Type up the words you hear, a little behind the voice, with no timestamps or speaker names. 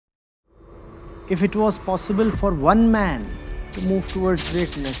If it was possible for one man to move towards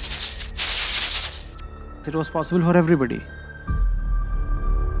greatness, it was possible for everybody.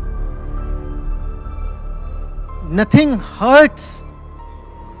 Nothing hurts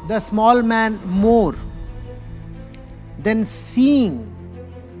the small man more than seeing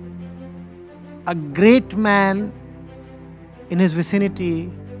a great man in his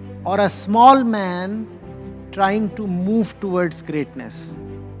vicinity or a small man trying to move towards greatness.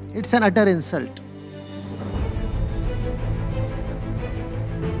 It's an utter insult.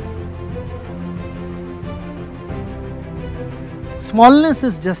 Smallness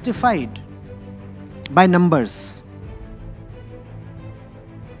is justified by numbers.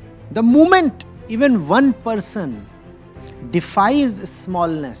 The moment even one person defies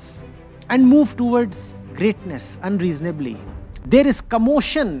smallness and moves towards greatness unreasonably, there is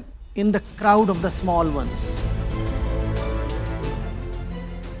commotion in the crowd of the small ones.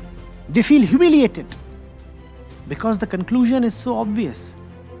 They feel humiliated because the conclusion is so obvious.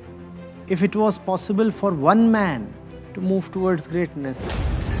 If it was possible for one man to move towards greatness,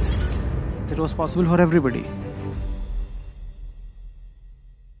 it was possible for everybody.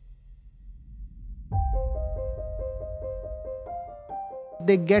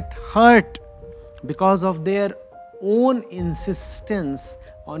 They get hurt because of their own insistence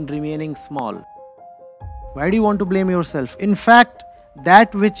on remaining small. Why do you want to blame yourself? In fact,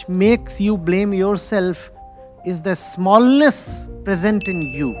 that which makes you blame yourself is the smallness present in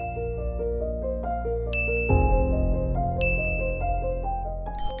you.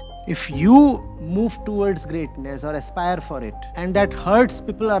 If you move towards greatness or aspire for it, and that hurts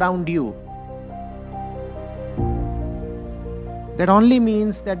people around you, that only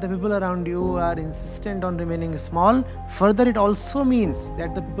means that the people around you are insistent on remaining small. Further, it also means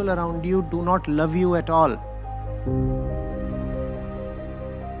that the people around you do not love you at all.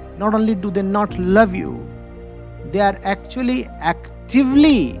 Not only do they not love you, they are actually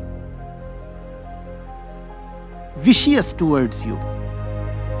actively vicious towards you.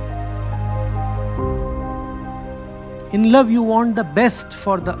 In love, you want the best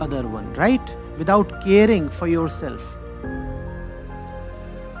for the other one, right? Without caring for yourself.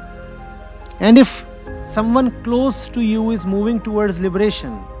 And if someone close to you is moving towards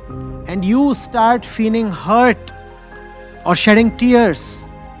liberation and you start feeling hurt or shedding tears,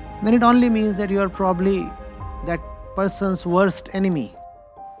 then it only means that you are probably that person's worst enemy.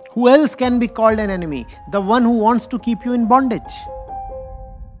 Who else can be called an enemy? The one who wants to keep you in bondage.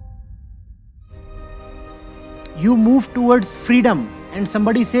 You move towards freedom and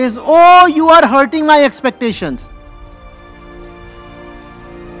somebody says, "Oh, you are hurting my expectations."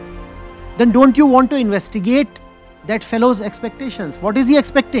 Then don't you want to investigate that fellow's expectations? What is he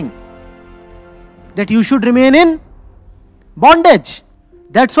expecting? That you should remain in bondage.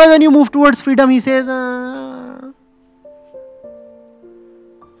 That's why when you move towards freedom, he says,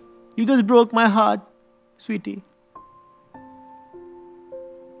 "You just broke my heart, sweetie.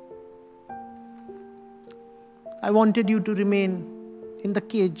 I wanted you to remain in the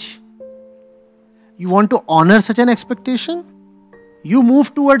cage." You want to honor such an expectation? You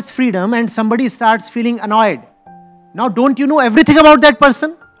move towards freedom and somebody starts feeling annoyed. Now, don't you know everything about that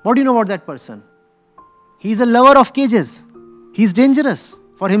person? What do you know about that person? He's a lover of cages. He's dangerous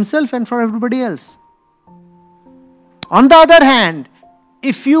for himself and for everybody else. On the other hand,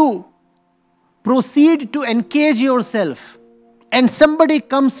 if you proceed to encage yourself and somebody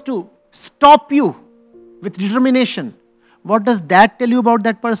comes to stop you with determination, what does that tell you about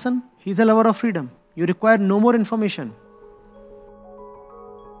that person? He's a lover of freedom. You require no more information.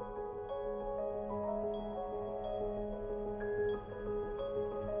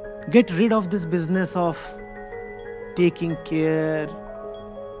 Get rid of this business of taking care,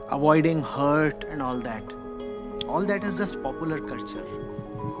 avoiding hurt and all that. All that is just popular culture.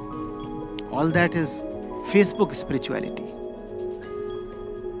 All that is Facebook spirituality.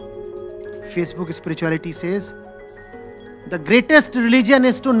 Facebook spirituality says, the greatest religion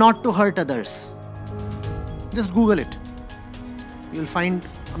is to not to hurt others. Just Google it. You'll find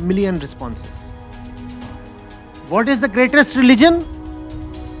a million responses. What is the greatest religion?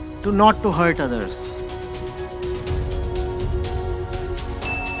 To not to hurt others.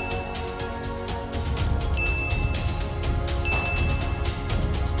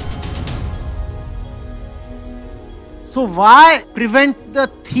 So why prevent the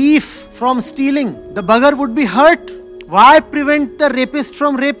thief from stealing? The beggar would be hurt. Why prevent the rapist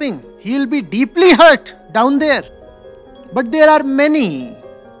from raping? He'll be deeply hurt down there. But there are many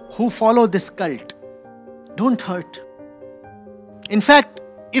who follow this cult. Don't hurt. In fact,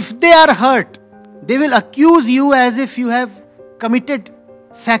 if they are hurt, they will accuse you as if you have committed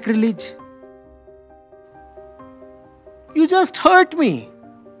sacrilege. You just hurt me.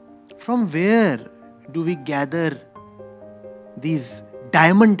 From where do we gather these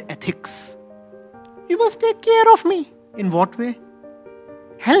diamond ethics? You must take care of me. In what way?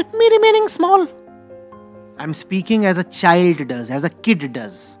 Help me remaining small. I'm speaking as a child does, as a kid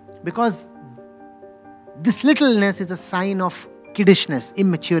does. Because this littleness is a sign of kiddishness,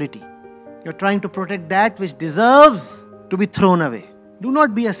 immaturity. You're trying to protect that which deserves to be thrown away. Do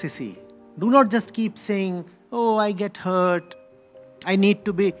not be a sissy. Do not just keep saying, oh, I get hurt. I need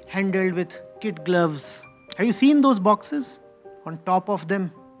to be handled with kid gloves. Have you seen those boxes? On top of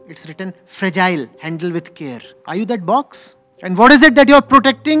them, it's written, fragile, handle with care. Are you that box? And what is it that you're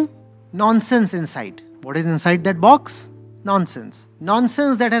protecting? Nonsense inside. What is inside that box? Nonsense.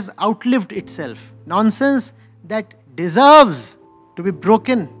 Nonsense that has outlived itself. Nonsense that deserves to be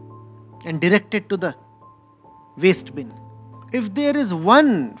broken and directed to the waste bin. If there is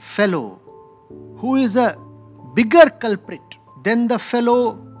one fellow who is a bigger culprit than the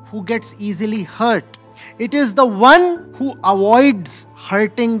fellow who gets easily hurt, it is the one who avoids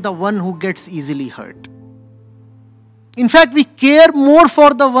hurting the one who gets easily hurt. In fact, we care more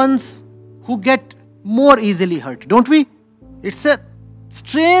for the ones who get more easily hurt, don't we? It's a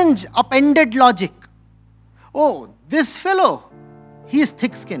strange, upended logic. Oh, this fellow, he is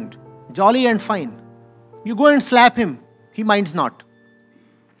thick-skinned, jolly and fine. You go and slap him, he minds not.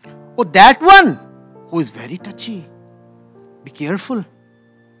 Oh, that one who is very touchy. Be careful.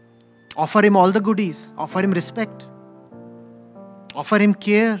 Offer him all the goodies. Offer him respect. Offer him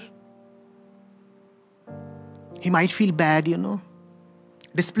care. He might feel bad,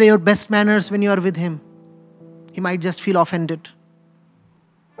 Display your best manners when you are with him. He might just feel offended.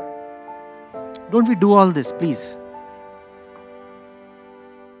 Don't we do all this, please?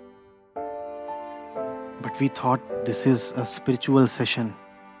 But we thought this is a spiritual session.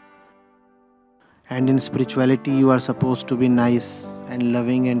 And in spirituality, you are supposed to be nice and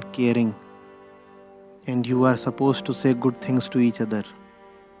loving and caring. And you are supposed to say good things to each other.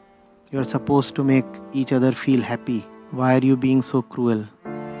 You are supposed to make each other feel happy. Why are you being so cruel?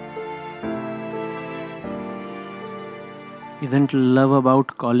 Isn't love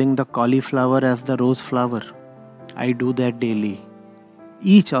about calling the cauliflower as the rose flower? I do that daily.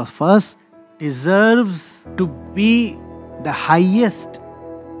 Each of us deserves to be the highest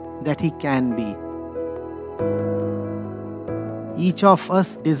that he can be. Each of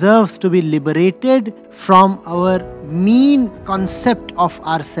us deserves to be liberated from our mean concept of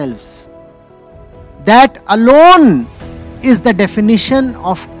ourselves. That alone is the definition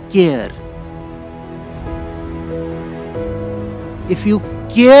of care. If you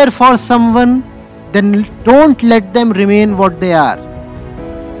care for someone, then don't let them remain what they are.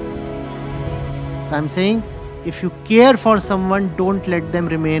 So I'm saying, if you care for someone, don't let them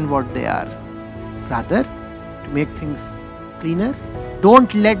remain what they are. Rather, to make things cleaner,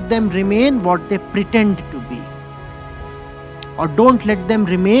 don't let them remain what they pretend to be. Or don't let them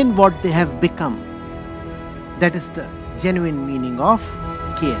remain what they have become. That is the genuine meaning of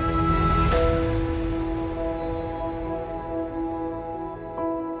care.